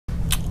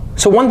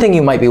So one thing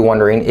you might be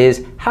wondering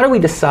is, how do we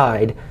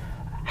decide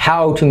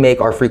how to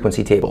make our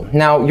frequency table?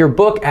 Now, your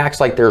book acts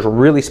like there's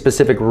really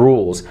specific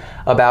rules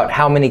about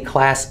how many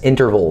class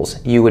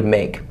intervals you would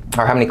make,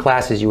 or how many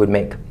classes you would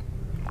make.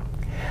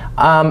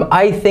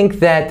 I think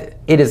that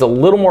it is a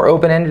little more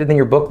open-ended than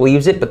your book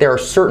leaves it, but there are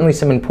certainly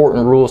some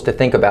important rules to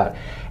think about.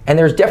 And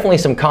there's definitely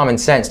some common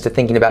sense to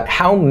thinking about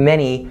how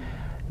many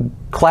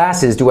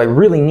classes do I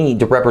really need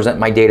to represent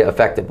my data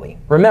effectively.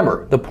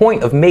 Remember, the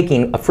point of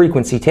making a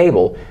frequency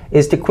table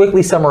is to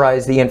quickly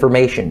summarize the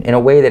information in a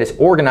way that is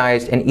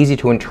organized and easy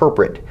to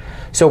interpret.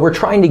 So we're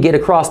trying to get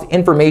across the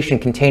information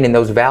contained in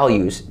those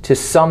values to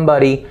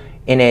somebody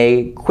in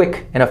a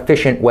quick and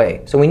efficient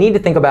way. So we need to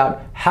think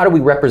about, how do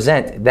we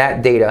represent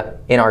that data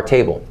in our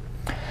table?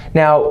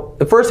 Now,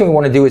 the first thing we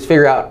want to do is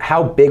figure out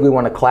how big we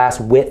want a class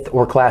width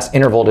or class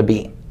interval to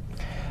be.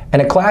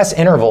 And a class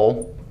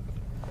interval,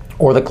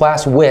 or the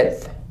class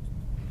width,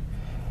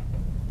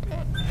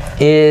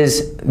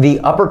 is the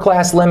upper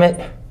class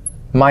limit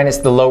minus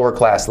the lower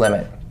class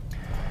limit,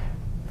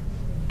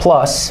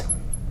 plus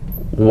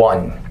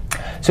 1.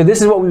 So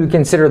this is what we would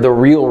consider the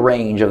real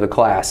range of the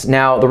class.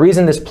 Now, the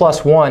reason this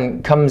plus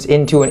 1 comes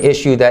into an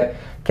issue that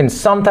can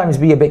sometimes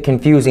be a bit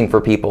confusing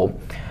for people,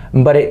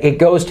 but it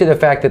goes to the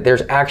fact that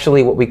there's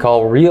actually what we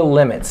call real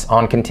limits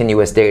on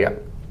continuous data.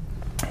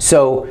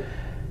 So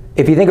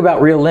if you think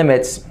about real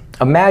limits,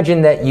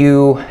 imagine that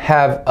you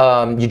have,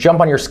 you jump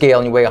on your scale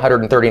and you weigh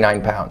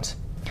 139 pounds.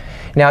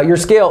 Now, your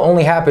scale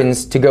only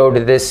happens to go to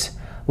this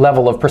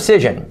level of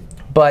precision,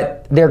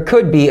 but there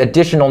could be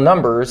additional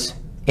numbers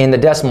in the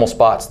decimal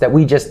spots that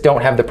we just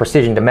don't have the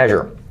precision to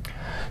measure.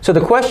 So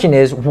the question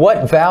is,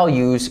 what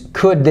values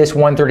could this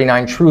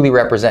 139 truly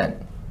represent?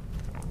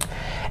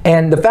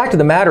 And the fact of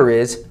the matter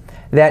is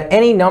that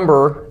any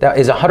number that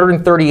is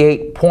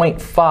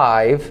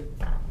 138.5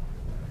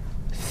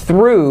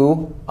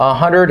 through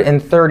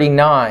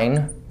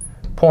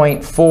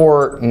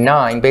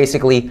 139.49,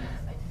 basically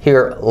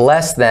here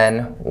less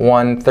than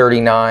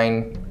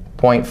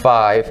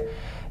 139.5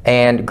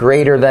 and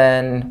greater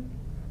than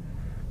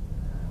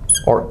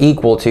or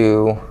equal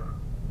to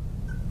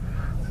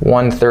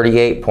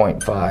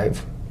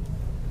 138.5.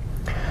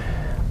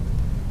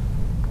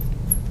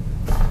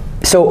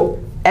 So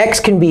x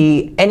can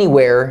be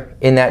anywhere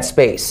in that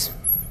space.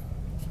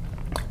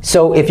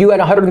 So if you had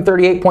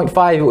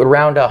 138.5, it would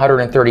round to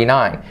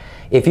 139.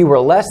 If you were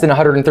less than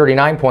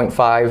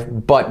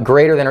 139.5, but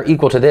greater than or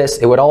equal to this,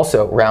 it would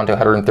also round to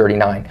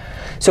 139.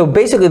 So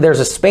basically there's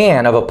a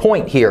span of a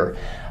point here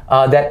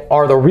that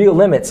are the real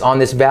limits on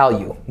this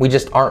value. We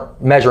just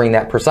aren't measuring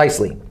that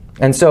precisely.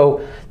 And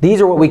so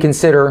these are what we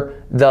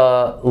consider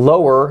the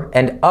lower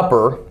and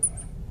upper,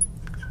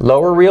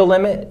 lower real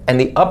limit and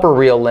the upper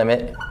real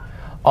limit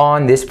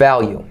on this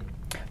value.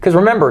 Because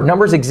remember,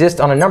 numbers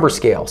exist on a number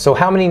scale. So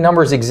how many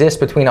numbers exist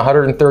between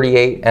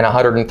 138 and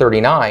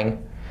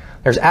 139?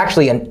 There's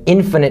actually an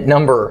infinite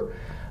number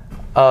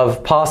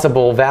of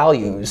possible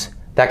values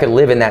that could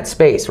live in that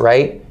space,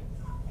 right?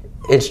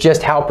 It's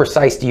just how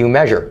precise do you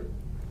measure?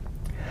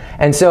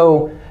 And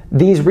so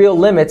these real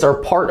limits are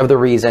part of the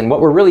reason. What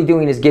we're really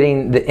doing is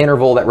getting the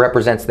interval that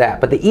represents that.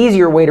 But the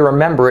easier way to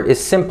remember it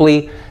is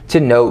simply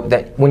to note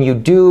that when you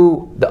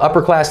do the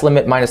upper class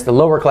limit minus the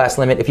lower class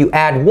limit, if you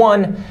add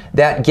 1,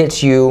 that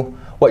gets you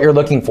what you're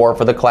looking for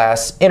the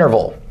class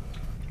interval.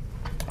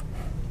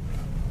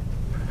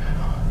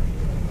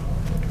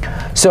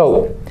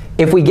 So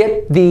if we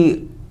get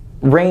the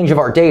range of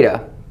our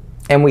data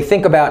and we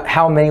think about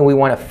how many we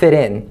want to fit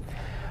in,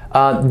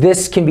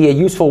 this can be a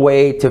useful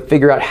way to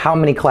figure out how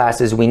many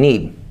classes we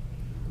need.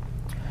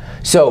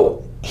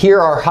 So here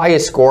our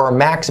highest score, our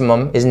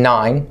maximum, is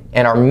 9,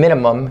 and our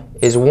minimum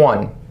is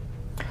 1.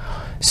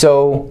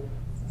 So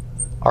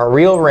our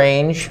real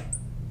range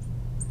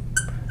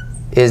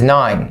is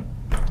 9.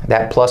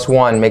 That plus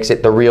 1 makes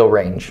it the real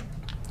range.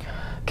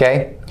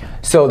 Okay?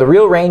 So the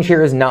real range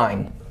here is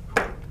 9.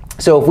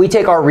 So if we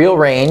take our real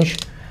range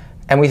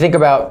and we think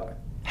about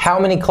how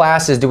many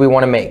classes do we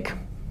want to make?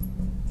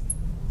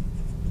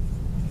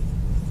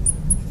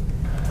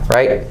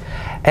 Right?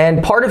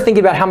 And part of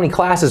thinking about how many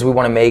classes we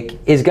want to make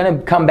is going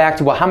to come back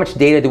to, well, how much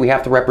data do we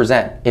have to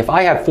represent? If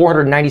I have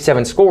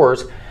 497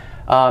 scores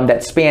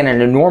that span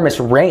an enormous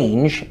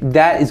range,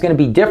 that is going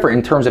to be different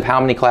in terms of how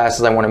many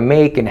classes I want to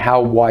make and how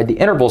wide the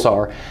intervals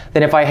are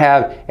than if I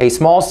have a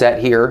small set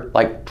here,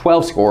 like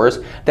 12 scores,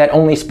 that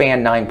only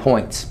span 9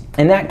 points.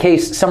 In that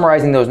case,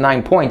 summarizing those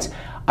 9 points,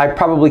 I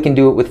probably can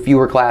do it with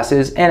fewer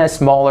classes and a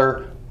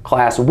smaller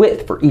class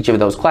width for each of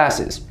those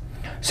classes.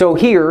 So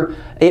here,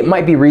 it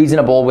might be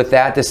reasonable with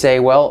that to say,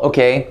 well,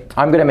 okay,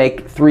 I'm going to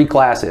make 3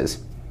 classes.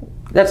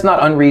 That's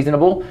not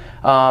unreasonable.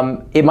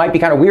 It might be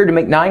kind of weird to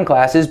make 9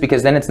 classes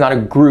because then it's not a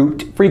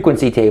grouped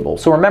frequency table.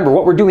 So remember,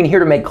 what we're doing here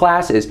to make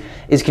classes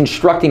is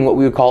constructing what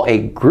we would call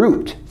a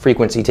grouped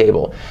frequency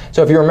table.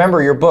 So if you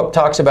remember, your book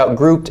talks about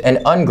grouped and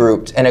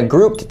ungrouped, and a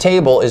grouped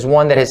table is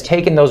one that has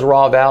taken those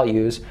raw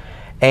values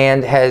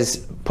and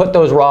has put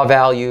those raw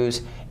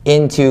values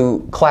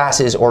into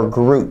classes or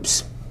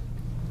groups.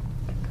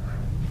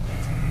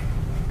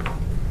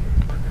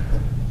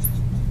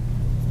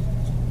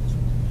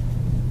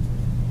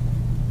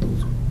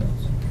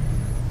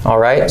 All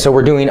right, so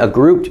we're doing a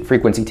grouped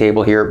frequency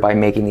table here by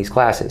making these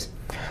classes.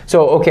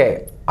 So,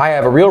 okay, I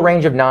have a real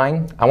range of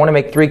 9. I want to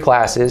make 3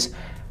 classes.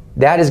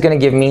 That is going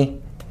to give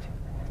me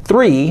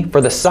 3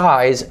 for the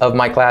size of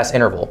my class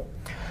interval.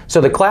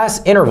 So the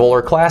class interval,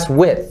 or class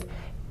width,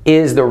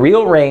 is the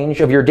real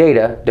range of your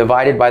data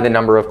divided by the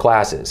number of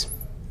classes.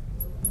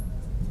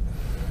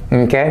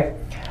 Okay?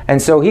 And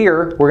so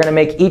here, we're going to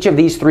make each of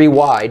these 3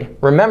 wide,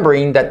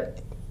 remembering that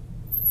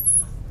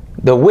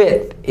the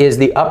width is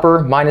the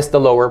upper minus the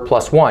lower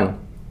plus 1.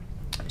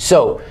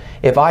 So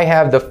if I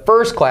have the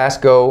first class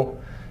go,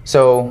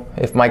 so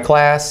if my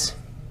class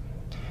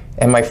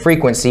and my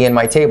frequency in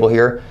my table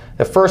here,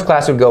 the first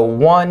class would go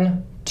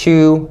 1,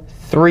 2,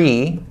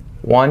 3,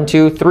 1,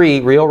 2, 3,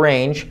 real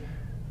range.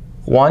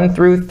 1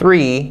 through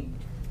 3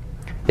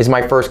 is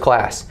my first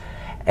class.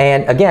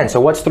 And again,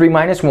 so what's 3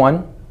 minus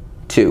 1?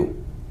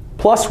 2.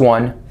 Plus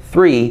 1,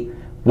 3.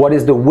 What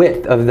is the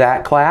width of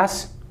that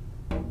class?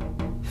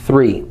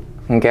 3.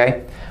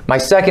 Okay? My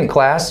second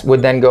class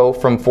would then go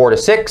from 4 to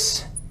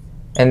 6,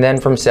 and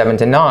then from 7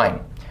 to 9.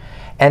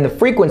 And the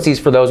frequencies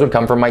for those would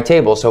come from my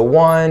table. So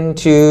 1,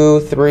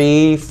 2,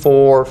 3,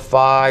 4,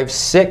 5,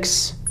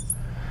 6.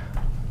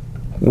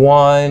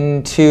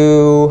 1,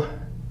 2,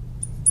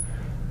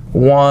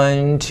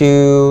 1,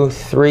 2,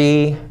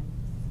 3.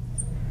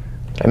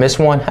 Did I miss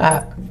one?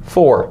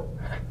 4.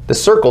 The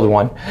circled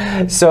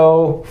one.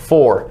 So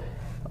 4.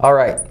 All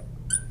right.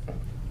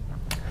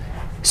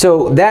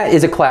 So that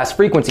is a class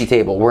frequency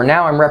table, where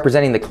now I'm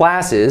representing the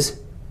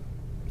classes,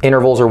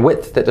 intervals or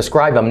widths that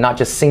describe them, not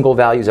just single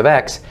values of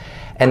x,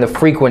 and the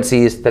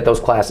frequencies that those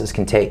classes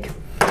can take.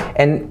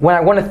 And when I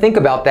want to think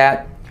about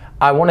that,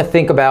 I want to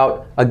think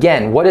about,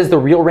 again, what is the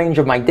real range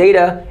of my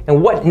data,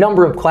 and what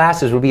number of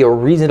classes would be a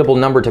reasonable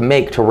number to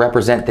make to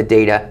represent the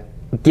data,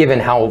 given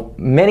how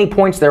many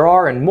points there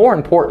are, and more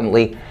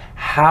importantly,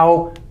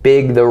 how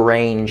big the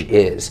range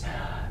is.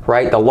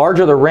 Right? The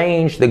larger the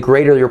range, the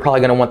greater you're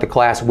probably going to want the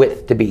class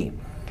width to be.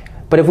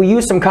 But if we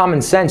use some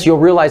common sense, you'll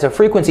realize a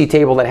frequency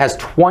table that has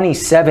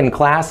 27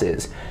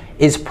 classes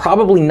is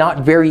probably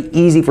not very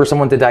easy for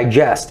someone to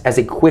digest as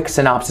a quick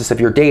synopsis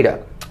of your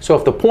data. So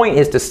if the point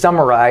is to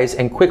summarize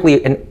and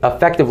quickly and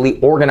effectively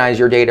organize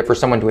your data for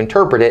someone to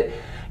interpret it,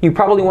 you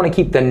probably want to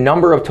keep the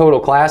number of total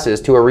classes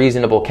to a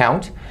reasonable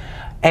count.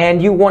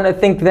 And you want to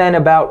think then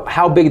about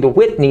how big the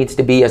width needs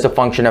to be as a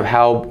function of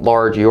how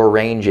large your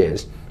range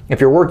is. If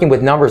you're working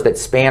with numbers that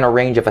span a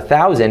range of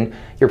 1,000,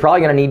 you're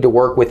probably going to need to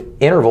work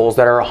with intervals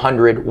that are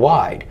 100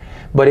 wide.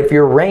 But if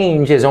your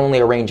range is only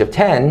a range of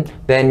 10,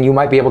 then you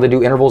might be able to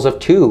do intervals of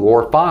 2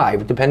 or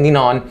 5, depending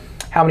on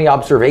how many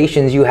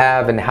observations you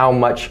have and how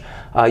much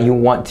you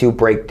want to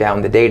break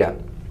down the data.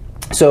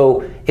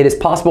 So it is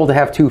possible to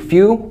have too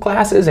few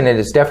classes, and it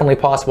is definitely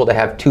possible to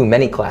have too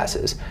many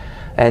classes.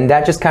 And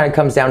that just kind of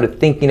comes down to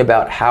thinking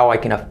about how I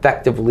can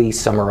effectively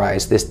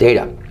summarize this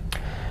data.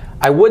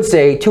 I would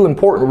say 2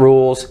 important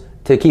rules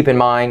to keep in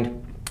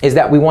mind is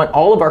that we want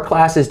all of our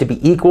classes to be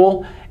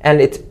equal,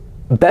 and it's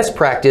best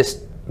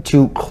practice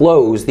to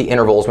close the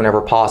intervals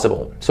whenever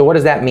possible. So what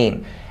does that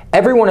mean?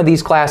 Every one of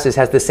these classes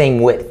has the same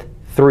width,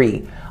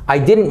 3. I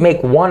didn't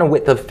make one a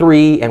width of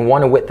 3 and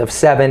one a width of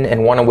 7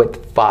 and one a width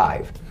of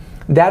 5.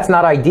 That's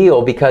not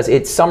ideal because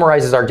it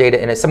summarizes our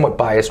data in a somewhat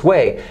biased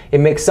way.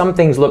 It makes some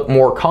things look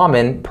more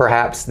common,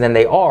 perhaps, than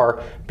they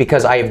are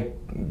because I've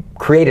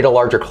created a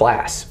larger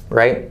class,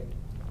 right?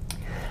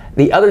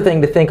 The other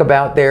thing to think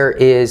about there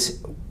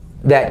is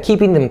that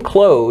keeping them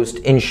closed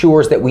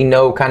ensures that we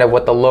know kind of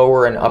what the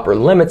lower and upper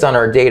limits on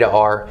our data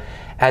are,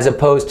 as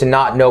opposed to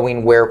not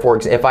knowing where, for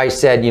example, if I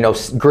said,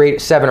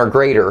 grade 7 or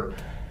greater,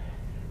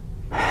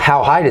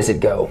 how high does it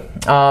go?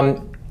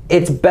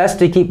 It's best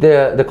to keep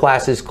the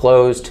classes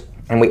closed,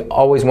 and we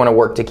always want to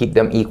work to keep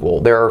them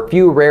equal. There are a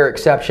few rare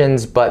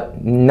exceptions, but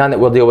none that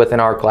we'll deal with in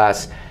our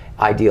class,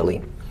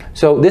 ideally.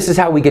 So this is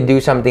how we could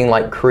do something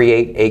like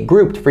create a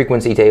grouped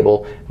frequency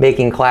table,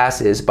 making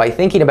classes by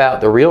thinking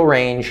about the real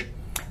range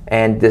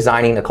and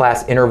designing a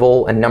class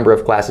interval and number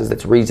of classes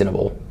that's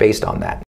reasonable based on that.